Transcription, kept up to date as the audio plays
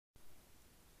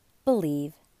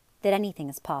Believe that anything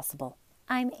is possible.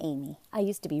 I'm Amy. I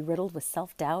used to be riddled with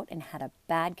self-doubt and had a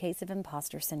bad case of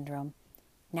imposter syndrome.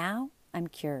 Now I'm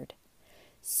cured.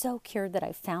 So cured that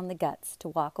I found the guts to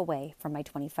walk away from my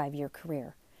 25-year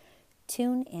career.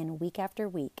 Tune in week after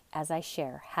week as I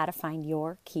share how to find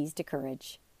your keys to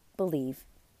courage. Believe.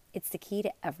 It's the key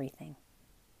to everything.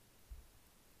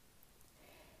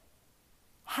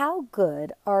 How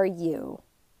good are you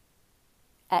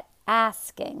at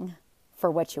asking for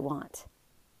what you want?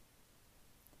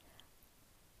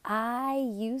 I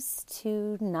used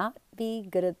to not be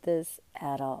good at this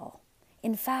at all.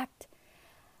 In fact,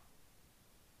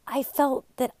 I felt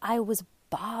that I was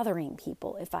bothering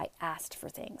people if I asked for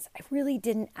things. I really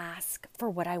didn't ask for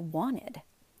what I wanted.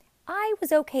 I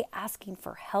was okay asking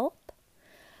for help,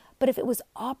 but if it was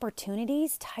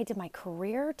opportunities tied to my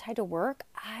career, tied to work,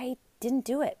 I didn't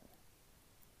do it.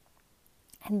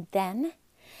 And then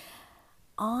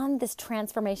on this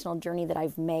transformational journey that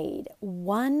I've made,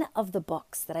 one of the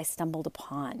books that I stumbled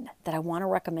upon that I want to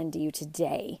recommend to you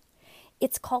today,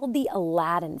 it's called The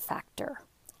Aladdin Factor: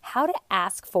 How to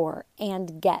Ask for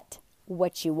and Get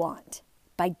What You Want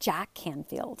by Jack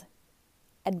Canfield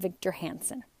and Victor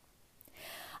Hanson.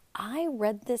 I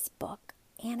read this book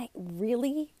and it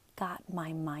really got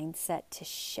my mindset to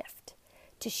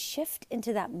shift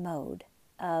into that mode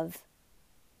of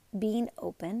being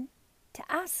open to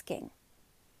asking.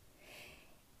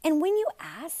 And when you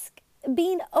ask,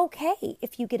 being okay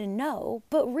if you get a no,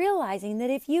 but realizing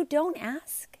that if you don't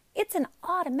ask, it's an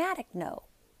automatic no.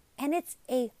 And it's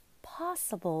a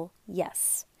possible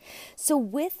yes. So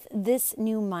with this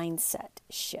new mindset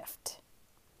shift,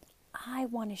 I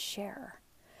want to share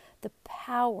the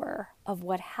power of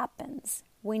what happens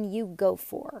when you go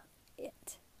for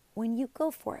it. When you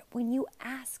go for it, when you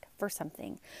ask for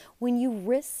something, when you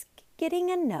risk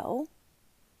getting a no,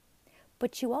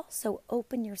 but you also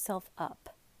open yourself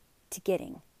up to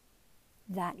getting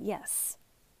that yes.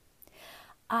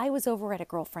 I was over at a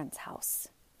girlfriend's house.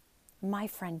 My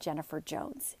friend Jennifer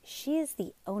Jones. She is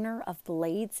the owner of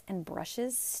Blades and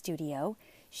Brushes Studio.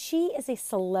 She is a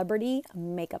celebrity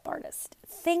makeup artist.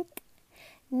 Think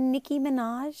Nicki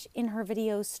Minaj in her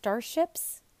video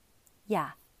Starships.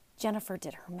 Yeah, Jennifer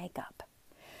did her makeup.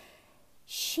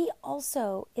 She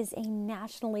also is a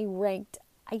nationally ranked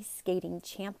ice skating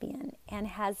champion and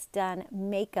has done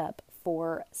makeup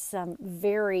for some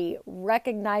very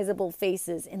recognizable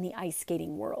faces in the ice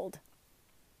skating world.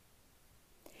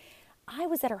 I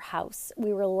was at her house.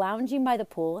 We were lounging by the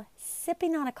pool,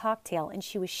 sipping on a cocktail, and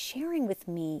she was sharing with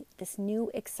me this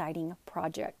new exciting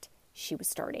project she was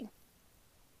starting.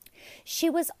 She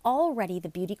was already the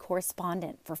beauty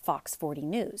correspondent for Fox 40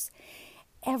 News.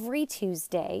 Every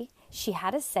Tuesday, she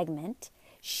had a segment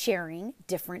sharing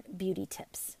different beauty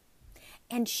tips.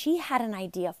 And she had an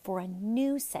idea for a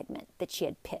new segment that she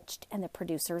had pitched and the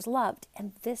producers loved.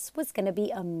 And this was going to be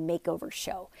a makeover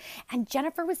show. And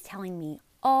Jennifer was telling me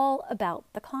all about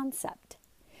the concept.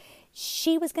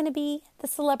 She was going to be the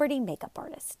celebrity makeup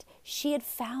artist. She had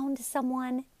found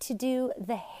someone to do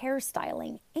the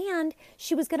hairstyling, and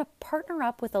she was going to partner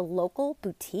up with a local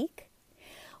boutique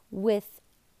with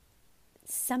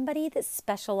somebody that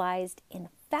specialized in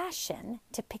fashion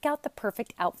to pick out the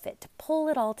perfect outfit, to pull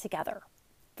it all together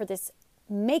for this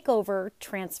makeover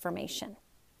transformation.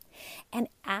 And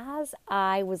as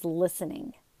I was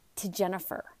listening to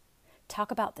Jennifer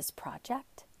talk about this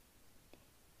project,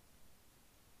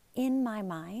 in my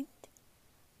mind,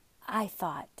 I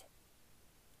thought,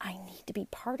 I need to be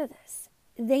part of this.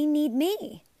 They need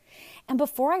me. And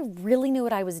before I really knew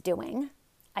what I was doing,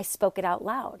 I spoke it out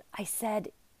loud. I said,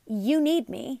 you need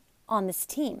me on this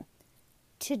team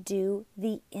to do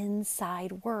the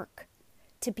inside work,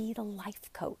 to be the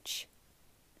life coach.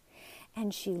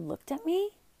 And she looked at me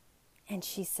and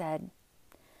she said,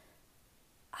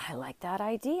 I like that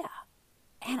idea.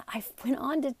 And I went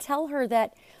on to tell her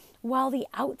that while the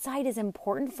outside is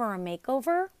important for a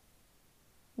makeover,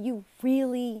 you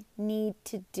really need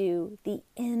to do the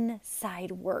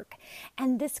inside work.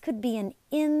 And this could be an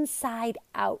inside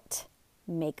out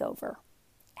makeover,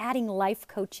 adding life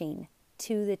coaching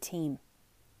to the team.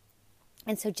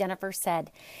 And so Jennifer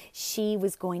said she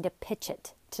was going to pitch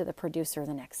it to the producer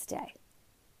the next day.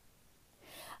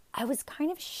 I was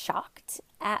kind of shocked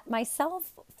at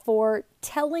myself for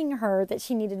telling her that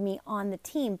she needed me on the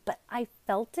team, but I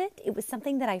felt it. It was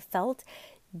something that I felt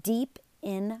deep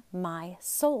in my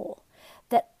soul,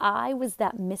 that I was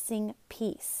that missing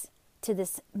piece to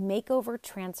this makeover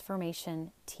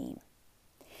transformation team.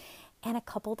 And a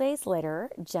couple days later,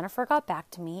 Jennifer got back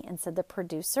to me and said the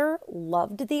producer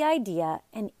loved the idea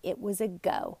and it was a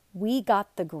go. We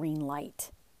got the green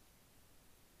light.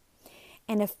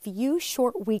 And a few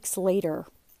short weeks later,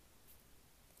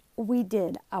 we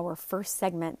did our first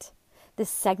segment. This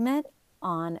segment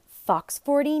on Fox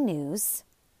 40 News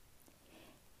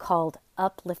called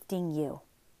Uplifting You.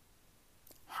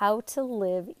 How to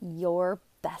live your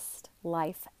best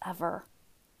life ever.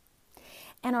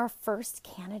 And our first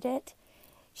candidate,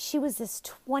 she was this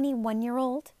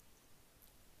 21-year-old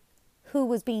who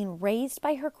was being raised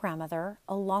by her grandmother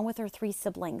along with her 3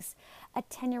 siblings, a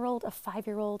 10-year-old, a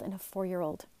 5-year-old, and a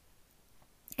 4-year-old.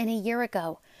 And a year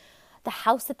ago, the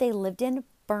house that they lived in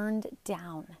burned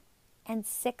down. And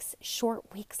 6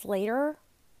 short weeks later,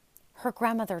 her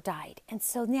grandmother died. And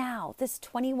so now this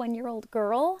 21-year-old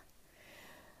girl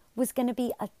was going to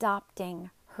be adopting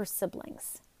her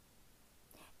siblings.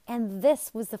 And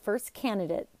this was the first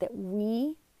candidate that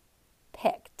we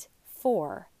picked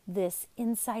for this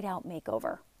Inside Out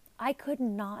makeover. I could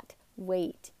not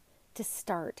wait to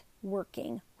start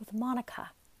working with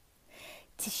Monica,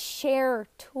 to share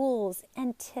tools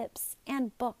and tips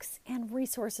and books and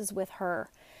resources with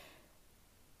her.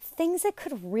 Things that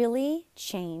could really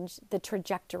change the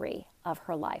trajectory of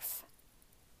her life.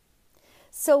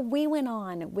 So we went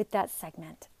on with that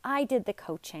segment. I did the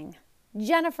coaching.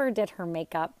 Jennifer did her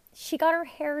makeup. She got her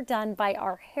hair done by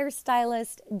our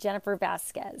hairstylist, Jennifer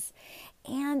Vasquez,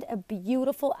 and a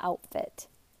beautiful outfit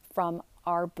from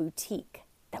our boutique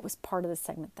that was part of the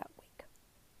segment that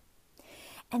week.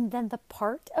 And then the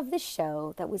part of the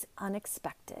show that was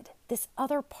unexpected, this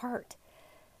other part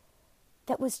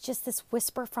that was just this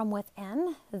whisper from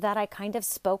within that I kind of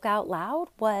spoke out loud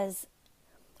was,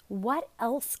 what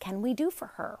else can we do for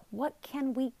her? What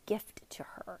can we gift to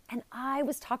her? And I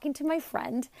was talking to my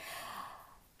friend,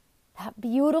 that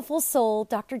beautiful soul,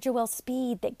 Dr. Joelle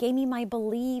Speed, that gave me my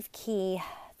believe key,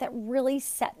 that really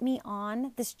set me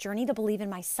on this journey to believe in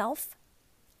myself.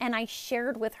 And I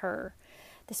shared with her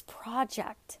this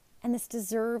project and this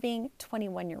deserving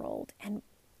 21-year-old and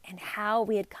how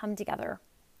we had come together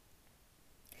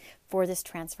for this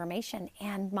transformation.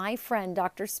 And my friend,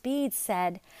 Dr. Speed,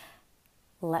 said,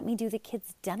 let me do the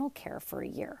kids' dental care for a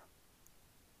year.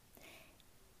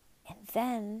 And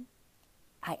then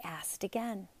I asked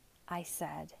again. I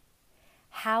said,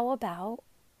 how about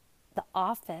the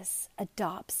office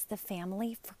adopts the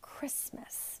family for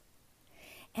Christmas?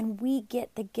 And we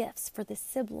get the gifts for the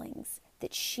siblings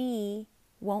that she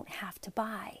won't have to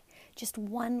buy. Just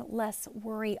one less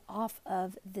worry off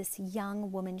of this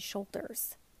young woman's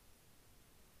shoulders.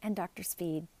 And Dr.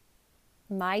 Speed,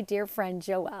 my dear friend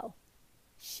Joelle,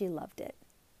 she loved it.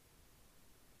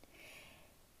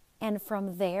 And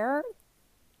from there,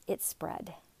 it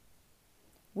spread.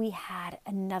 We had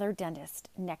another dentist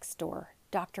next door,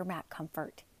 Dr. Matt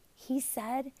Comfort. He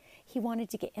said he wanted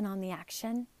to get in on the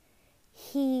action.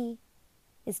 He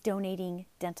is donating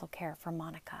dental care for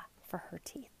Monica for her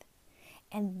teeth.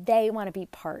 And they want to be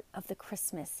part of the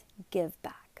Christmas give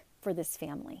back for this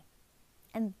family.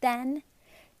 And then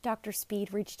Dr.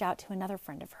 Speed reached out to another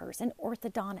friend of hers, an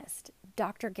orthodontist,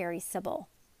 Dr. Gary Sybil.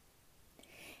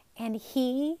 And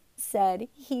he said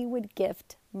he would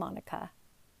gift Monica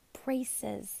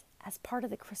braces as part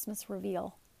of the Christmas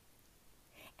reveal.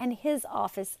 And his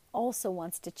office also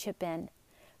wants to chip in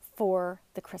for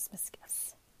the Christmas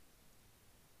gifts.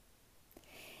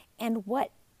 And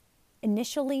what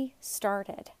initially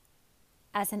started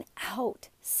as an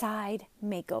outside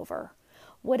makeover,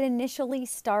 what initially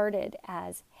started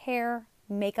as hair,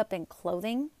 makeup, and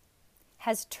clothing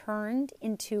has turned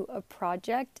into a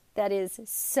project that is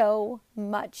so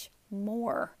much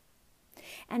more.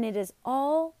 And it is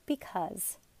all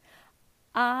because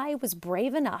I was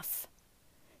brave enough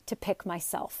to pick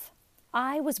myself.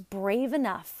 I was brave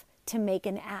enough to make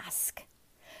an ask.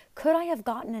 Could I have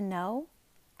gotten a no?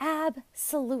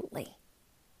 Absolutely.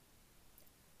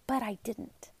 But I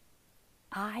didn't.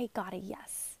 I got a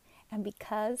yes. And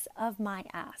because of my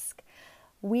ask,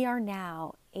 we are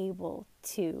now able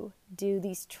to do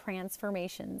these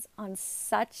transformations on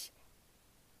such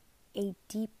a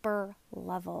deeper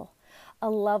level, a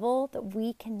level that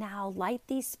we can now light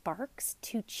these sparks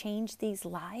to change these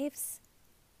lives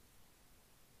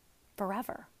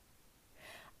forever.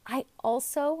 I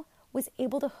also was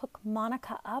able to hook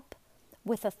Monica up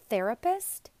with a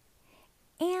therapist,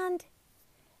 and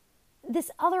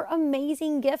this other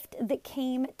amazing gift that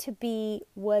came to be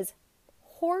was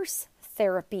horse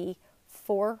therapy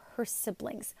for her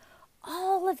siblings.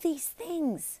 All of these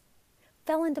things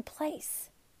fell into place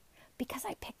because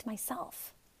I picked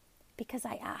myself, because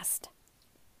I asked.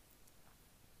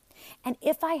 And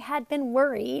if I had been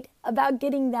worried about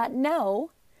getting that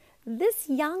no, this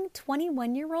young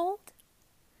 21-year-old,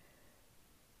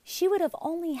 she would have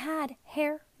only had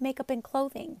hair, makeup, and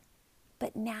clothing.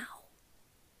 But now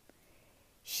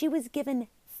She was given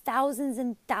thousands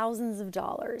and thousands of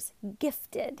dollars,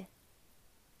 gifted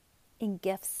in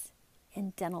gifts,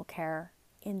 in dental care,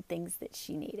 in things that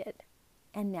she needed.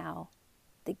 And now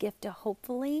the gift to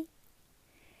hopefully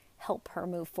help her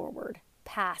move forward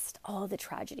past all the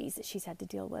tragedies that she's had to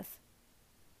deal with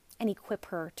and equip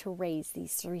her to raise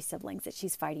these 3 siblings that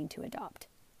she's fighting to adopt.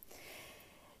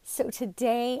 So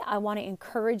today I want to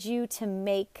encourage you to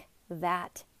make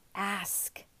that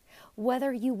ask.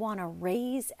 Whether you want a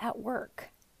raise at work,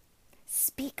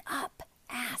 speak up,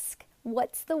 ask.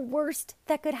 What's the worst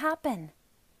that could happen?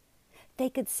 They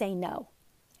could say no,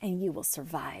 and you will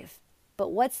survive.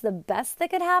 But what's the best that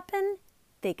could happen?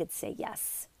 They could say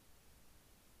yes.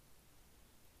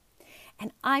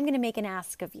 And I'm going to make an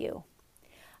ask of you.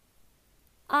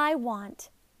 I want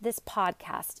this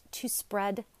podcast to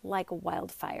spread like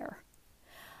wildfire.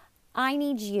 I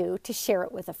need you to share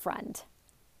it with a friend.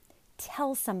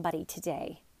 Tell somebody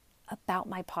today about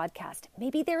my podcast.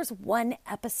 Maybe there's one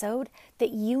episode that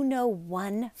you know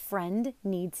one friend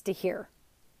needs to hear.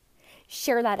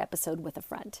 Share that episode with a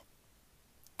friend.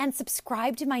 And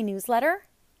subscribe to my newsletter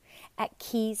at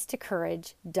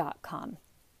keystocourage.com.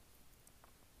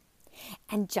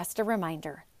 And just a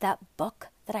reminder, that book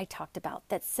that I talked about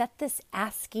that set this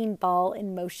asking ball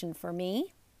in motion for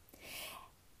me,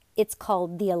 it's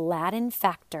called The Aladdin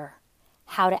Factor: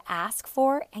 How to Ask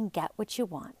For and Get What You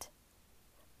Want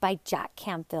by Jack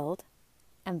Canfield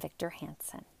and Victor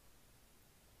Hansen.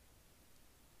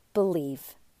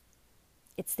 Believe.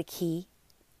 It's the key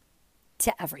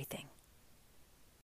to everything.